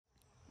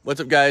What's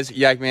up guys,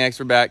 Yak Maniacs,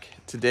 we're back.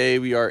 Today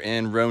we are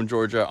in Rome,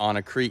 Georgia on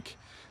a creek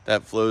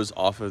that flows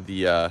off of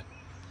the,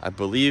 I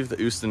believe the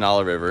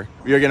OOSTANALA River.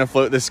 We are gonna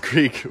float this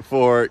creek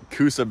for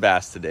Coosa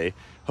bass today.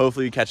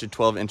 Hopefully we catch a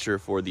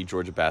 12-incher for the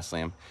Georgia Bass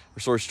Slam.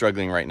 We're sort of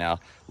struggling right now,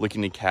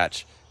 looking to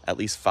catch at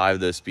least 5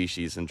 of those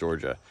species in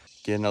Georgia.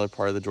 Get another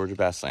part of the Georgia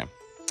Bass Slam.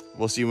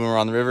 We'll see you when we're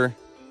on the river.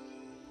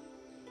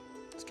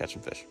 Let's catch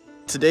some fish.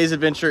 Today's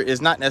adventure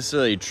is not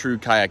necessarily a true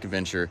kayak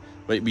adventure,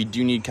 but we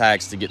do need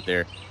kayaks to get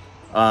there.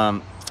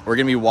 We're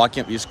gonna be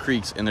walking up these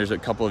creeks and there's a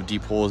couple of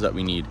deep holes that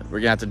we need. We're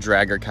gonna have to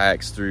drag our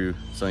kayaks through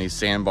some of these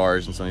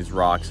sandbars and some of these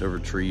rocks over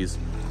trees.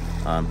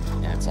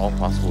 And it's all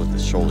possible with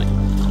this shoaling.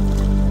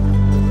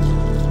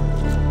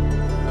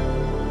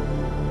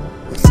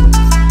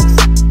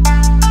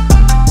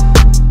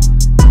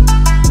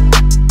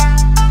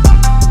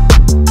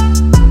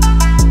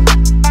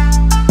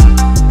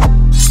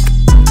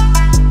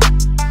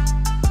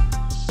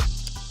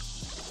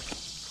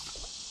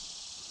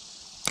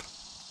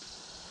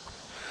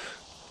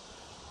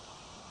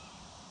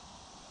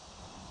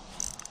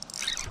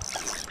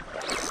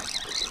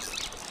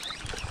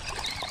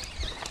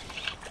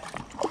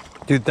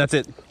 Dude, that's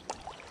it.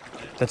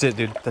 That's it,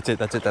 dude. That's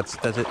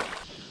it.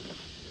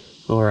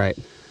 All right.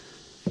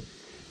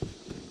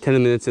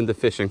 10 minutes into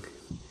fishing.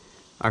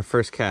 Our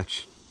first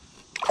catch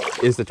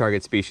is the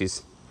target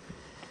species.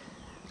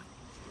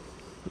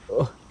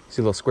 Oh,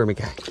 see a little squirmy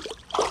guy.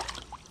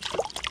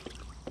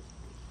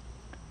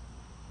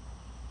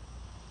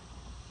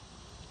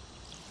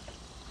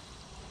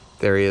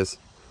 There he is.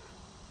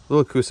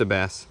 Little Coosa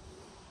bass.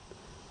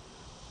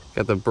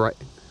 Got the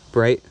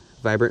bright,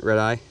 vibrant red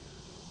eye.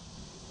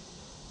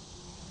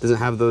 Doesn't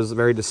have those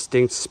very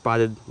distinct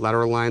spotted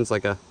lateral lines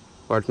like a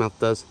largemouth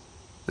does.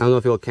 I don't know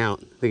if he'll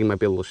count. I think he might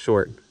be a little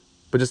short.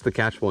 But just to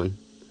catch one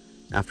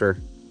after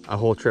a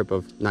whole trip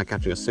of not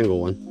catching a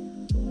single one,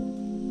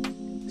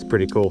 it's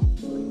pretty cool.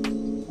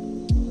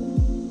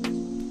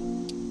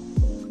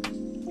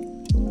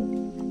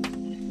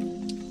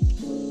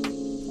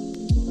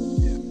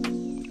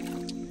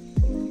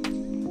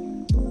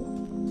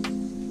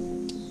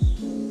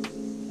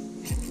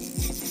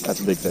 That's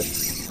a big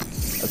fish.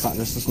 That's not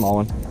just a small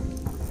one.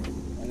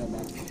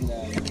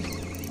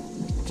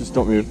 Just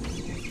don't move.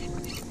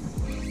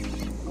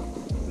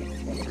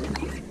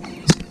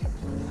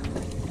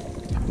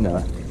 No,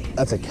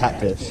 that's a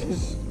catfish.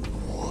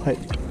 What?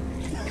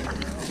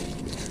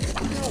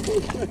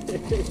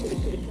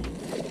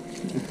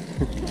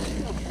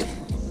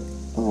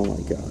 Oh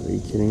my God, are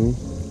you kidding me?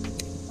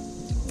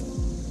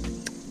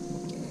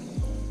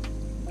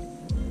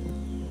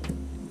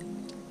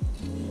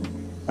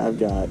 I've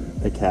got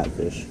a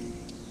catfish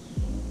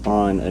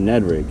on a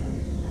Ned rig.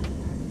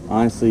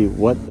 Honestly,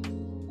 what the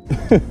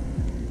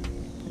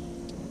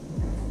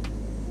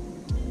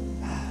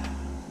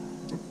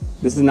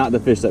This is not the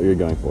fish that we were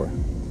going for.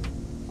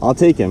 I'll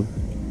take him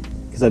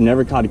because I've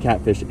never caught a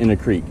catfish in a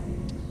creek,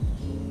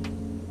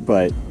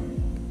 but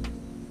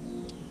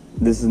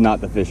this is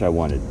not the fish I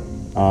wanted.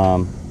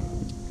 We're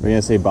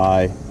gonna say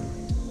bye.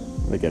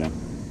 Look at him.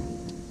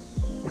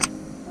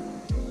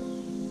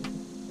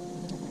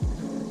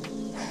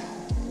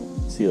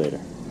 See you later.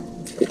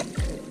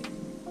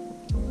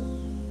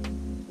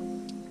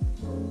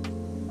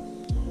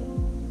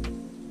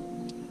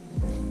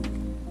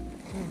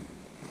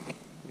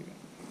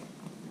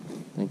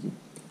 Thank you.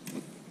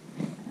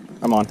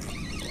 I'm on.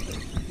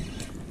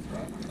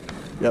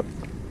 Yep.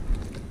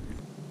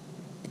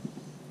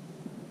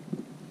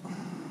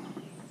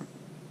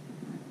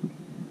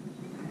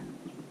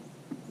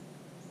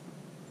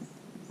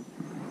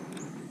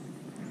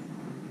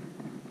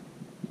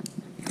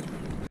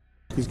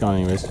 He's gone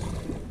anyways.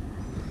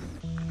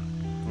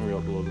 Maybe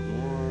up a little bit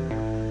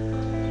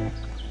more.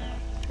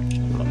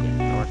 Okay,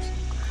 that works.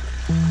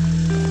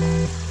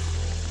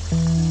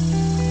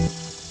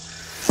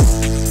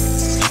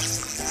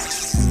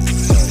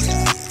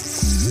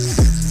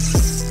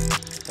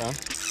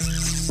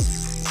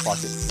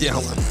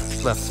 Down,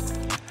 left.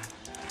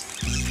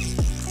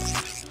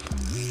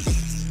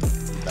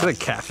 Is that a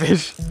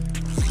catfish?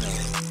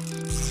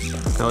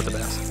 No, it's a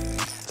bass.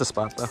 It's a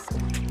spot though.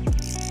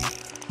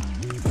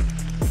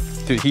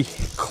 Dude, he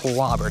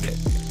clobbered it.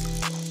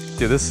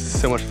 Dude, this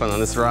is so much fun on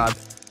this rod.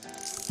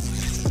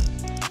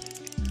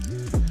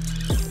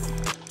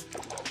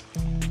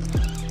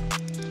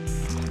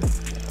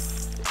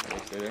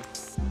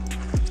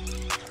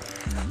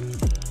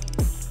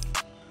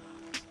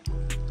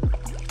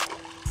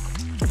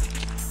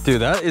 Dude,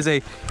 that is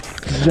a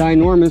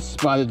ginormous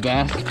spotted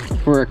bass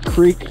for a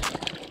creek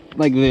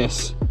like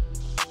this.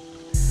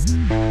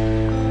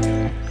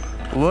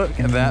 Look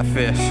at that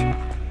fish.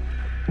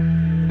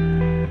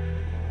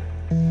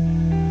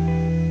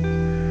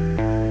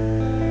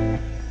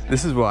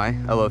 This is why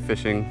I love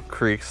fishing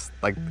creeks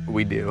like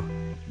we do.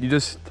 You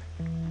just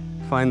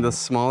find the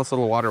smallest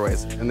little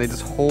waterways and they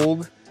just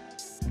hold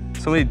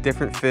so many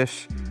different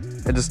fish.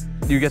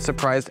 You get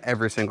surprised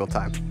every single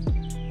time.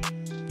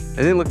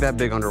 It didn't look that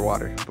big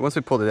underwater, but once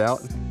we pulled it out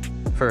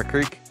for a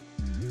creek,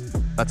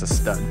 that's a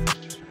stud.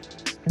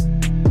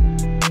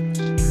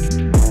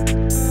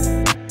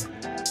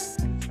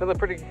 been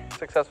a pretty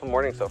successful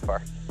morning so far.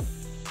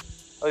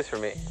 At least for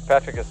me.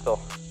 Patrick is still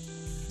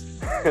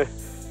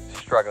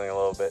struggling a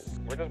little bit.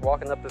 We're just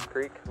walking up this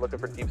creek, looking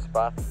for deep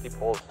spots, deep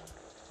holes.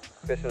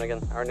 Fishing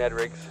again, our Ned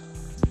rigs.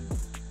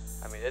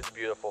 I mean, it's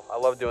beautiful. I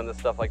love doing this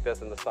stuff like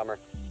this in the summer.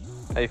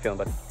 How you feeling,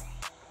 buddy?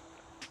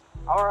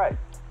 All right.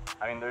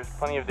 I mean, there's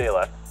plenty of day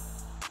left,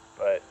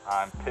 but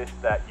I'm pissed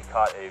that you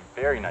caught a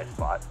very nice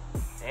spot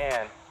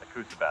and a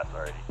Coosa bass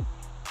already.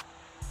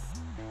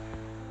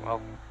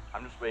 Well,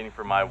 I'm just waiting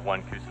for my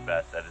one Coosa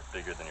bass that is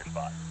bigger than your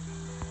spot.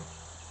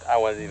 I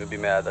wouldn't even be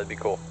mad. That'd be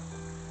cool.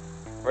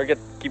 We're gonna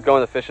keep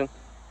going to fishing.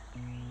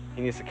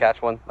 He needs to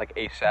catch one like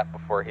ASAP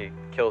before he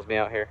kills me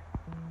out here.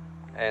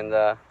 And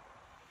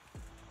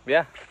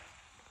yeah,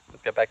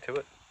 let's get back to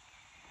it.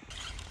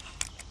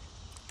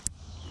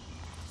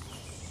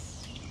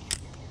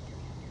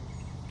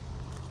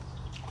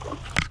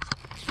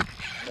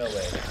 No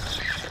way.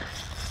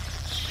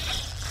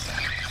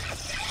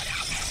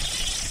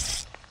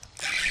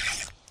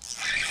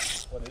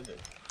 What is it?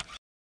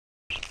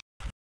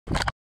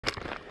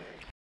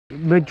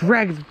 The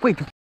drag is way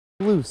too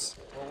loose.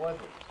 What was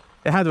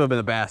it? It had to have been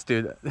a bass,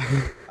 dude.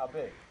 How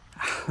big?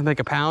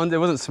 Like a pound. It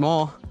wasn't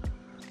small.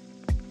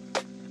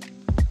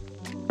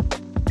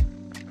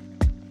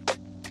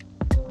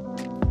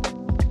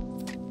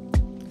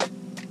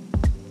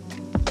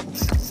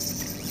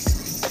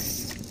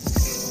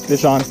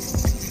 Fish on.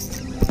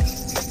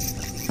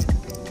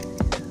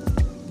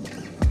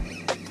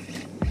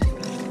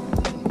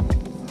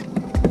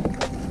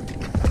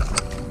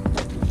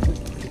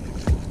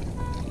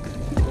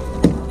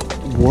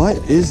 What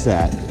is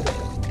that?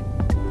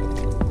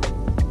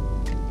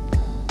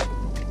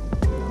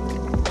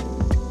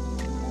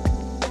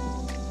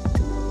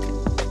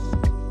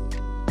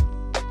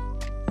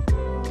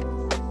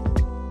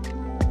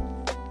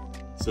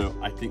 So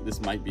I think this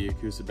might be a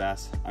Coosa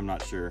bass. I'm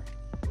not sure.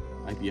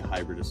 Might be a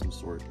hybrid of some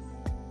sort.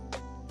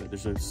 But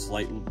there's a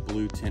slight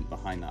blue tint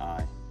behind the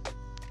eye.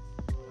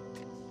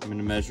 I'm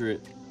gonna measure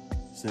it,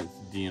 send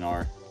it to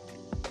DNR,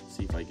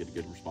 see if I get a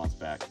good response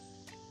back.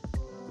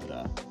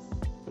 But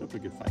put up a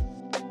good fight.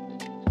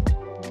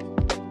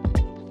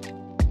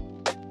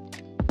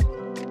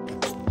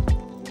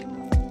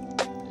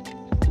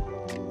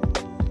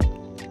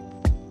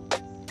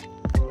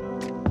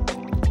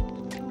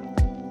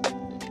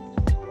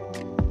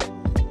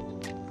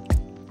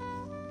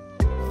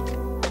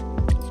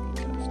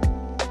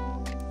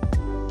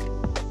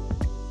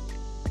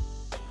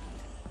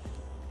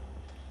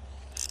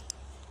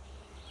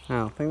 I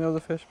don't think that was a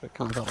fish, but it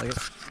kind of felt like it.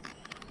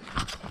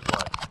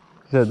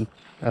 He said,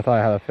 I thought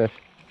I had a fish.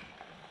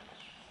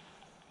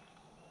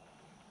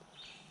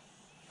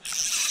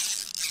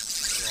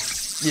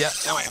 Yeah,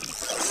 no I am.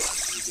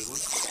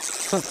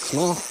 It's not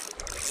small.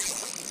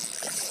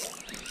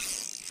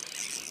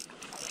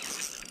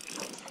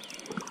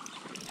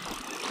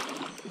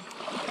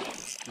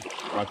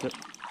 Watch it.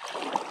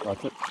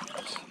 Watch it.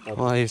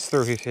 Well, he's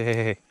through.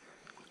 Hey.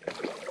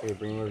 Here,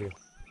 bring him over here.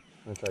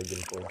 I'm gonna try to get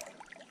him for you.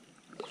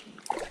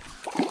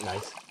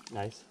 Nice,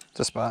 nice. It's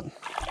a spot.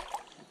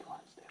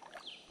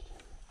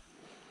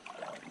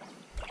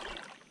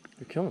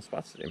 You're killing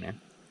spots today,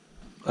 man.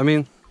 I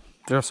mean,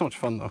 they're so much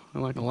fun though.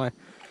 I'm not gonna lie.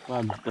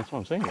 That's what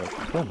I'm saying.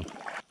 Though.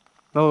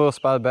 Another little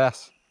spotted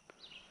bass.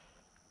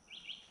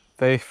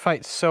 They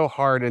fight so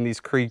hard in these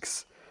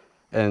creeks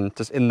and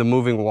just in the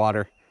moving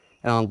water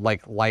and on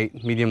like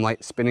light, medium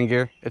light spinning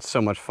gear. It's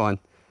so much fun.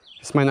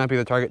 This might not be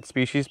the target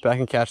species, but I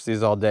can catch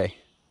these all day.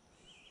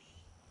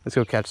 Let's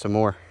go catch some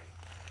more.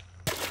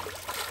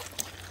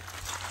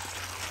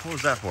 What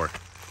was that for?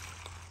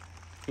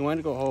 You wanted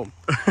to go home.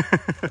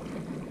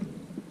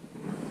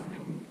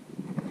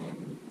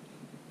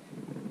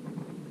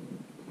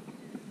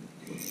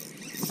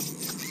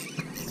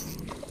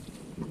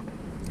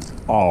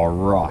 Oh,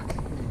 rock.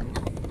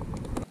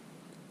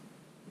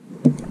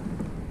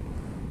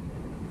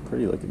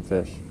 Pretty looking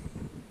fish.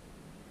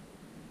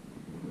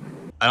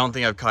 I don't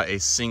think I've caught a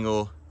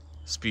single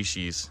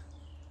species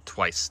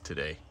twice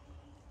today.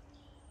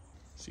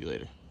 See you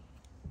later.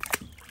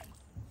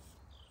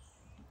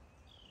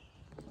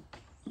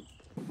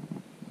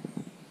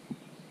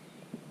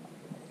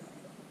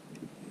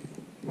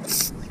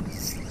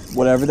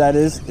 Whatever that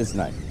is, it's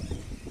nice.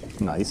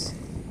 Nice.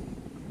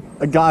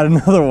 I got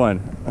another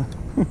one.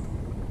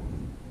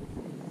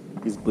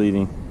 He's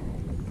bleeding.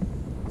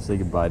 Say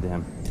goodbye to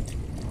him.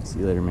 See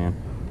you later, man.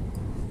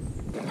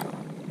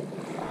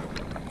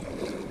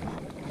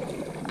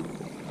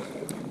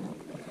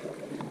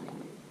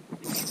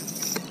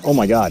 Oh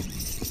my God.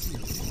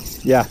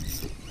 Yeah.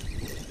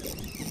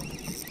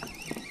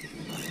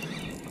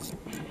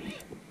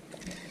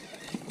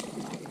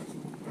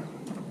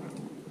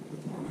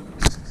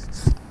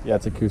 Yeah,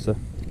 it's a Coosa.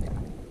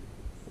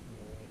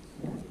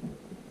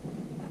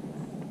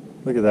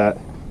 Look at that.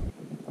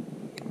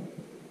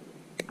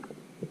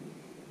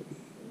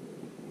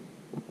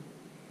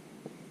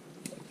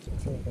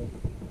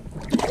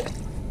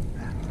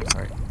 All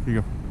right, here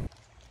you go.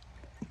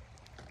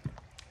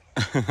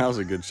 That was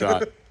a good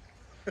shot.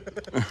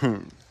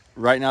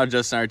 Right now,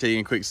 Justin and I are taking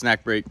a quick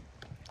snack break.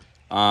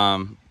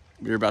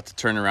 We're about to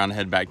turn around and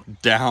head back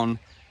down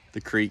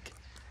the creek.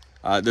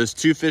 Those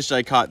two fish that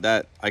I caught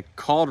that I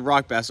called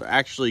rock bass are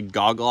actually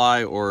goggle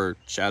eye or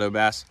shadow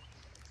bass.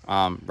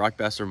 Rock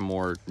bass are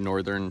more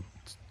northern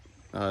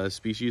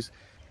species.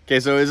 Okay,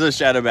 so it's a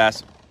shadow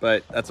bass,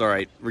 but that's all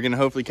right. We're gonna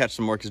hopefully catch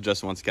some more because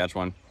Justin wants to catch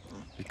one.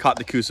 We caught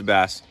the Coosa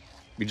bass.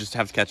 We just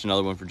have to catch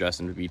another one for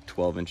Justin to be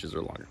 12 inches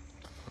or longer.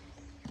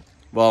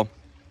 Well,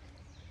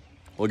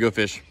 we'll go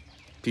fish.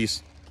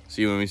 Peace.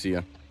 See you when we see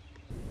you.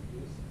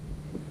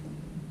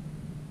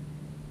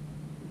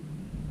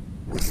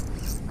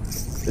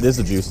 It is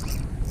the juice.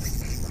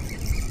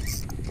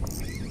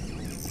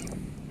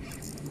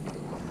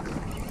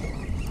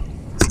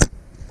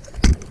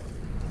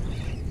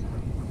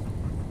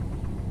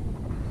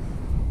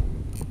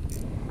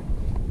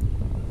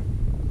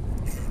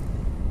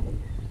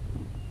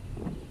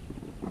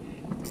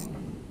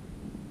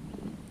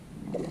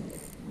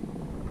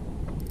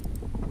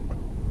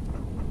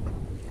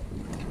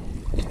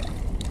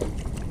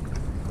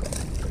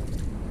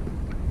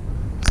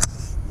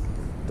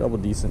 Double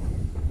decent.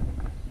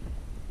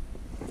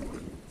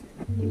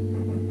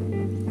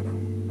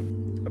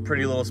 A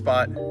pretty little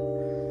spot.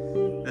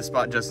 This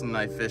spot Justin and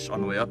I fished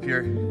on the way up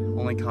here.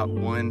 Only caught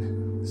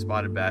one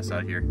spotted bass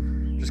out here.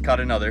 Just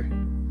caught another.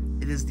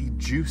 It is the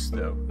juice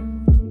though.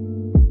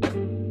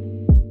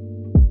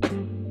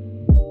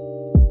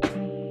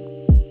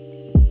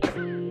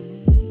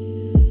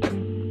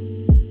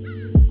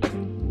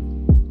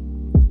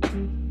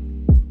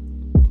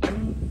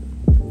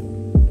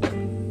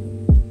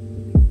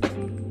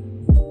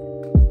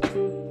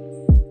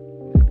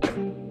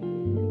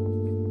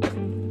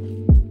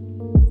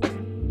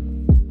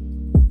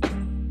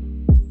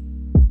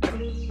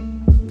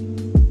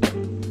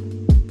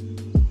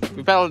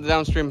 We paddled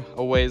downstream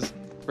a ways.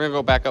 We're gonna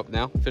go back up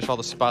now, fish all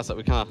the spots that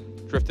we kind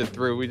of drifted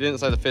through. We didn't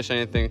decide to fish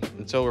anything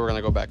until we were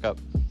gonna go back up.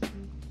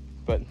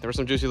 But there were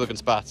some juicy looking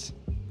spots.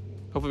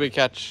 Hopefully we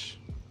catch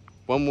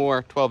one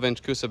more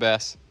 12-inch Coosa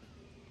bass.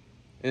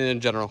 And in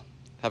general,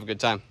 have a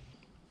good time.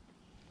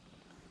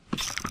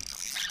 It's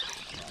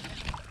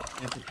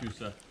a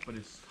Coosa, but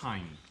it's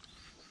tiny.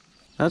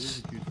 That's It is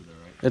a Coosa though,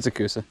 right? It's a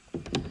Coosa.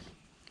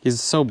 He's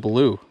so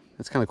blue.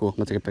 It's kind of cool. I'm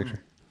gonna take a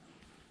picture.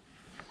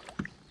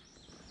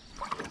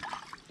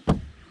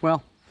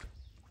 Well,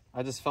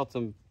 I just felt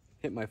him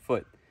hit my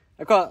foot.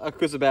 I caught a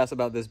Coosa bass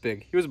about this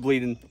big. He was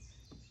bleeding,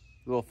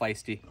 a little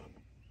feisty.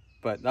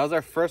 But that was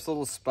our first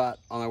little spot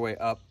on our way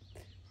up,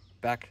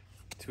 back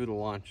to the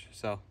launch.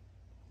 So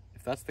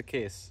if that's the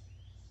case,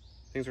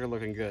 things are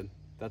looking good.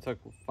 That took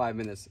 5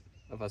 minutes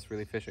of us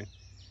really fishing.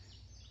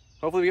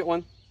 Hopefully we get one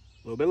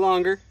a little bit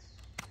longer,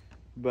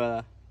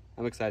 but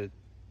I'm excited.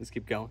 Let's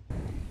keep going.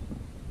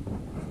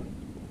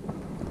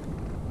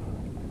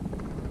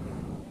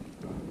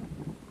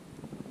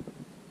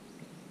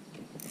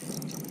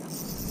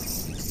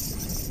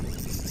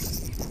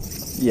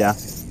 Yeah.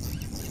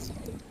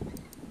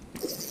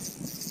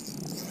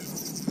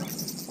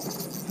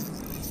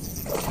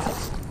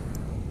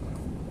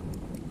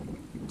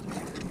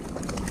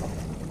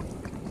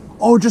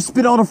 Oh, it just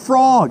spit out a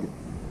frog.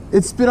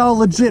 It spit out a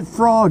legit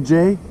frog,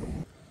 Jay.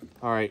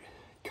 All right,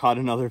 caught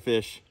another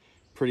fish.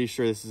 Pretty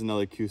sure this is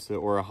another Coosa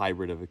or a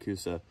hybrid of a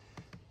Coosa.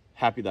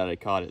 Happy that I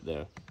caught it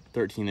though.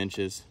 13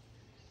 inches.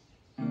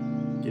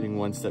 Getting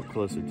one step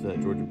closer to that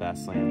Georgia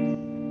bass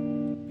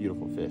slam.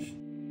 Beautiful fish.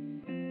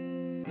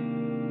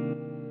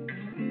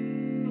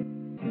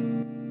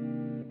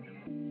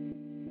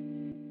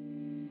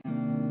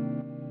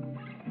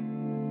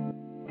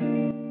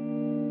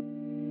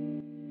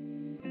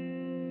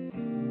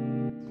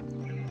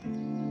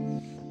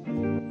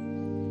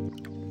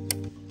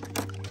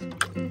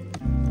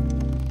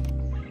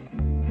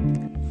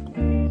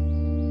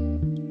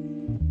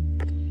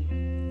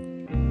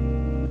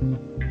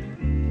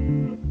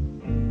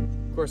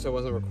 Of course I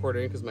wasn't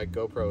recording because my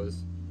GoPro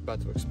is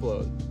about to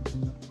explode.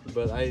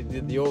 But I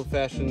did the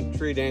old-fashioned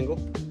tree dangle.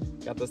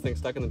 Got this thing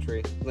stuck in the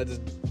tree. And I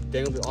just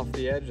dangled it off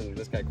the edge and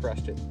this guy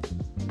crushed it.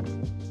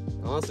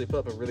 I honestly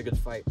put up a really good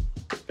fight.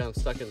 Got him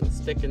stuck in the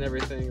stick and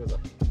everything.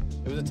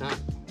 It was a time.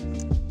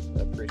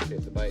 I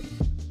appreciate the bite.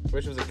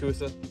 Wish it was a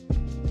Coosa. See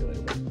you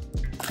later, bro.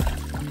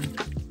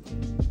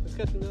 Let's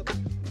catch another.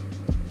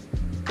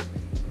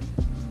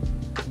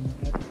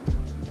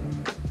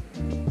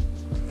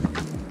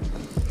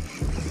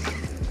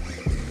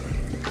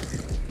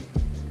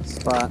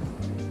 Spot.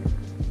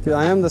 Dude,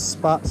 I am the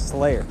spot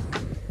slayer.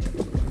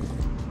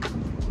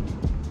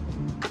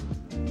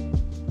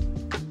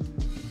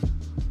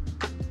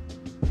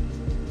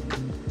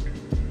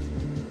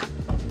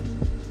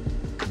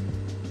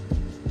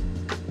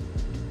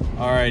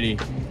 Alrighty,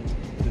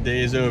 the day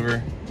is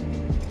over.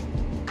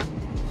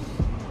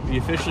 We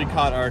officially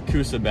caught our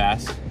Coosa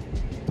bass,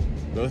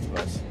 both of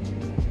us.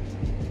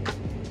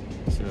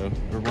 So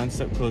we're one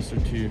step closer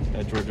to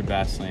that Georgia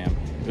bass slam.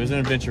 It was an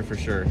adventure for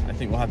sure. I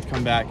think we'll have to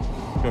come back,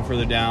 go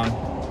further down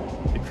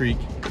the creek.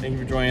 Thank you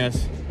for joining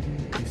us.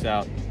 Peace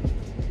out.